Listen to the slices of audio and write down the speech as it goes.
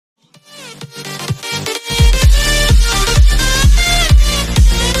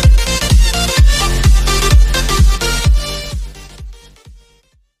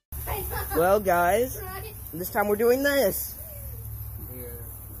Well, guys, this time we're doing this. Yeah.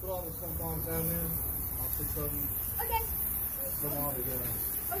 Put all the smoke bombs down there. I'll fix them. Okay. Put them all together.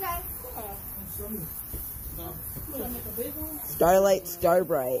 Okay. Starlight, star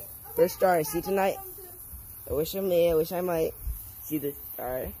bright. First star I see tonight. I wish I may, I wish I might see the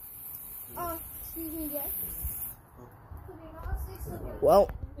star. Excuse me, yes. Well,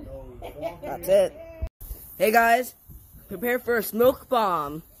 that's it. Hey guys, prepare for a smoke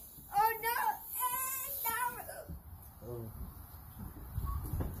bomb. Oh no!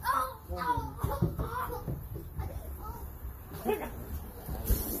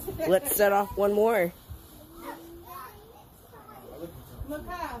 Let's set off one more.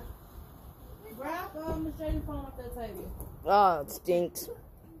 Makai, grab the shady phone off that table. Oh, it stinks.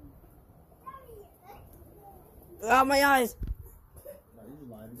 Oh, my eyes.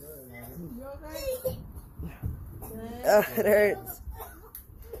 You okay? It hurts.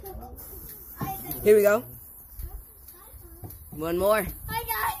 Here we go. One more. Hi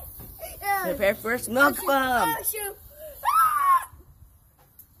guys. Prepare for a smoke bomb. Oh shoot!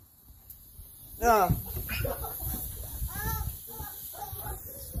 Oh.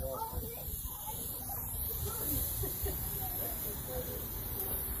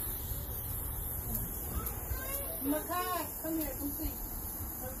 Makai, come here, come see.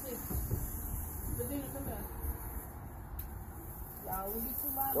 Come see. Davina, come here. Y'all will be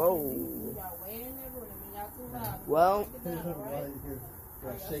too loud. Whoa. Y'all way in that room and y'all too loud. Well. Get down, all right?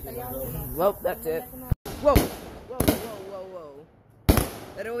 Well, that's it. Whoa. Whoa, whoa, whoa, whoa.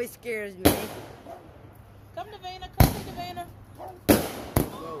 That always scares me. Come, Davina, come see Davina.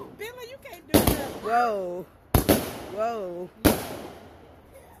 Whoa. Billy, you can't do that. Whoa. Whoa.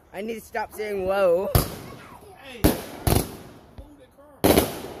 I need to stop saying whoa. Hey! Move that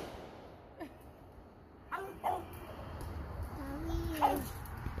car.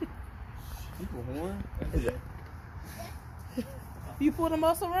 People horn? You put a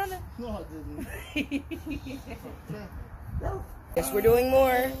muscle running? No, I didn't. Yes, we're doing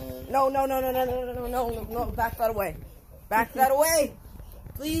more. No, no, no, no, no, no, no, no, no, no, back that away. Back that away.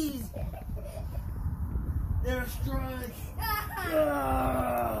 Please. Airstrike!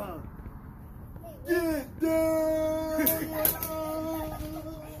 Get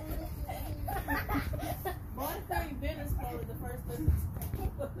Boy, I you been exploded the first thing.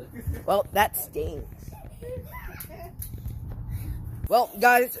 Well, that stinks. Well,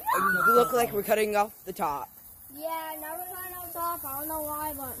 guys, we look like we're cutting off the top. Yeah, now we're cutting off top. I don't know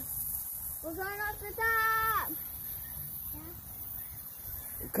why, but we're cutting off the top.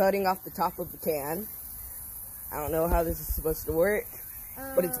 We're cutting off the top of the can. I don't know how this is supposed to work,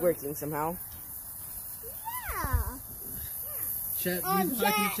 but it's working somehow. Yeah. Chat, need some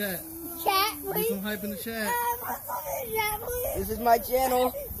hype in the chat. Chat, Need please. some hype in the chat. What's on the chat, please? This is my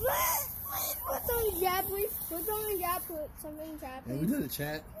channel. What's on the chat, please? What's on the chat, please? Something in the chat, And we please. did a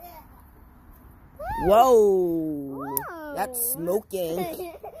chat. Whoa. Whoa. That's smoking.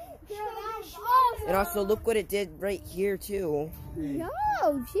 And also, look what it did right here, too. No,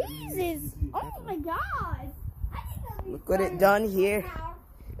 Jesus. Oh my God. Look what it done here.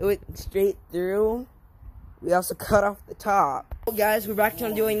 It went straight through. We also cut off the top. Well, guys, we're back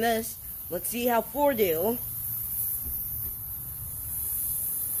on doing this. Let's see how 4 do.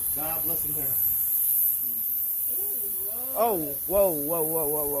 God bless him there. Oh, whoa, whoa, whoa,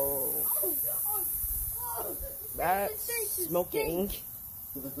 whoa, whoa. That's smoking.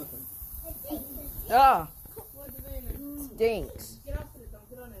 Ah, What, Davina? stinks. Get off of it. Don't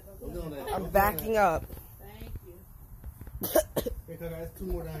get on that. Don't get on that. I'm backing up. Thank you. Here, guys, 2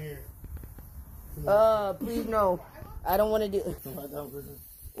 more down here. Please no. I don't want to do.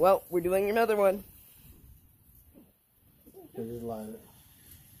 Well, we're doing another one. Just light it.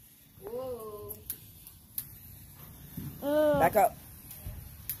 Whoa. Back up.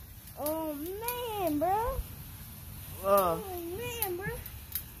 Oh man, bro. Oh man, bro.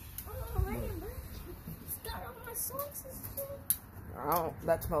 Oh man, bro. It's got all my socks and shit. Oh,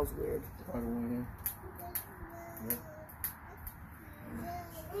 that smells weird.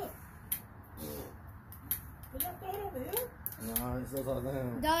 Did y'all throw it over here? No, it's all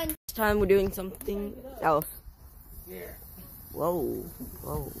down. Done. This time we're doing something else. Yeah. Whoa,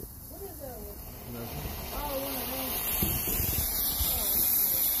 whoa. What is that one? Nothing. Oh, one of them.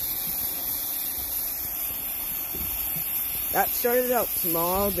 That started out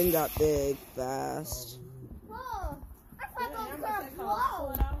small, then got big fast. Whoa. I thought those I'm were about to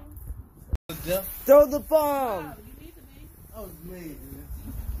call blow. Throw the bomb! You need to be. That was me,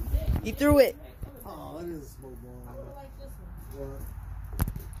 dude. He threw it. Oh, it is a smoke bomb. I like this one. What?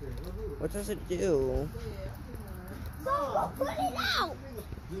 Here, let's do it. What does it do? Yeah, No, put it out.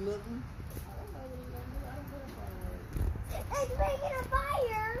 Do nothing? I It's making a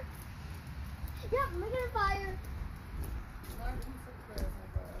fire. Yep, making a fire.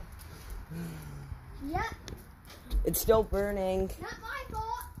 Yep. It's still burning. Not my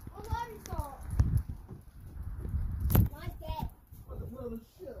fault. Or Marty's fault. Not that.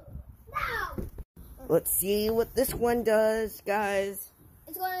 No. Let's see what this one does, guys.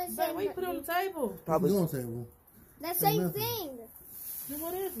 It's going to But say what you put on the table? Probably. on table. the same thing. Then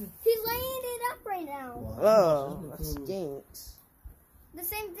what is it? He's laying it up right now. Oh, that stinks. The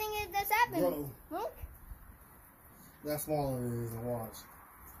same thing that's happening. Bro. Huh? That's smaller than it is. Watch.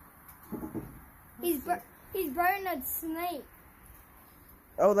 He's burning a snake.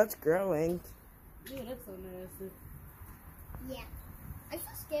 Oh, that's growing. Yeah, that's so nasty. Yeah. I'm so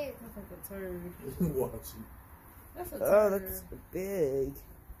scared. That's like a turd. Watch. That's a turd. Oh, that's big.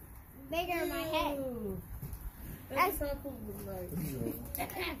 Bigger than my head. Ooh. That's how poop looks like.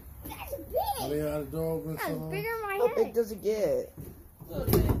 That's Are big. they out of the door open? That's Son? bigger than my How head. big does it get? Look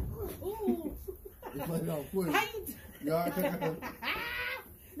at that. Ooh. It's like no quick. How you Y'all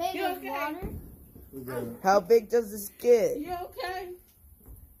Maybe You it's okay? water. look at it. How big does this get? You okay?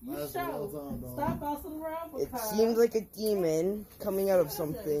 You That's a long show. time, dog. Stop bouncing around with It seems like a demon coming out of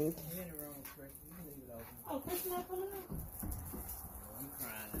something. Oh, Chris not coming out?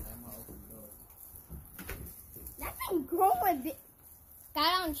 That thing growing big.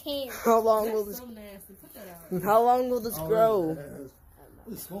 Got on chair. How long will That's this? so nasty. Put that out. How long will this Oh, grow?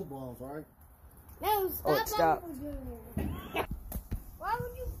 These smoke bombs, right? No, stop. Oh, it stopped. from doing it. Why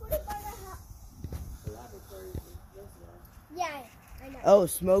would you put it by the house? Yeah, I know. Oh,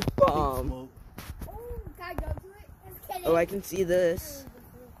 smoke bomb. Smoke. Oh, can I go to it? Just kidding. Oh, I can see this.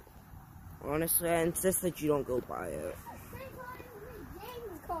 Honestly, I insist that you don't go by it. Same color as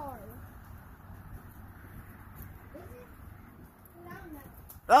James' car. Is it? I don't know.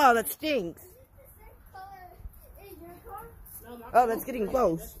 Oh, that stinks. Is it the same color as your car? No, my Oh, that's getting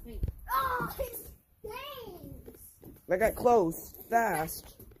close. Oh, it stinks. I got close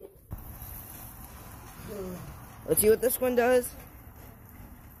fast. Let's see what this one does.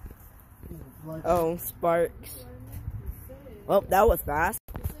 Oh, sparks. Well, that was fast.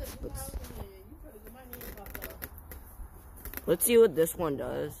 Let's see what this one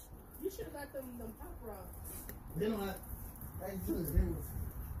does. You should have got them pop rocks. They don't have.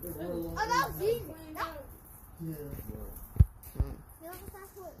 They were long. Oh, that was easy. Yeah.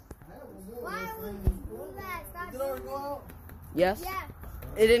 Why would you do that? Stop Did it already go out? Yes? Yeah.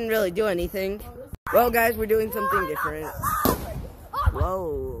 It didn't really do anything. Well, guys, we're doing something different.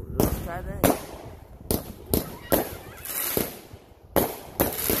 Whoa, let's try that.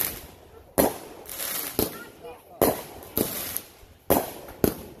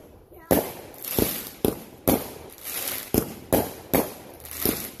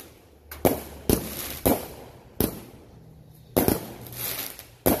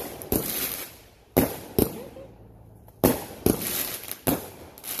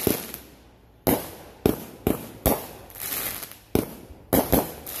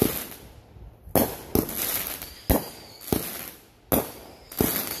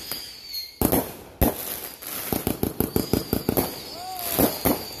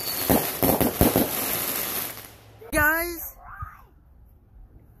 Guys.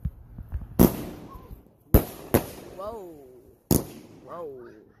 Whoa. Whoa.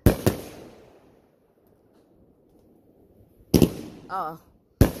 Oh.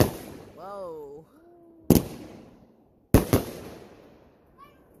 Whoa.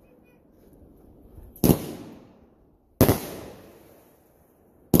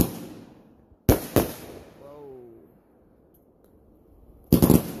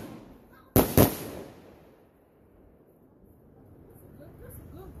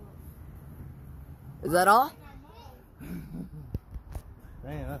 Is that all?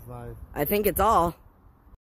 Damn, that's nice. I think it's all.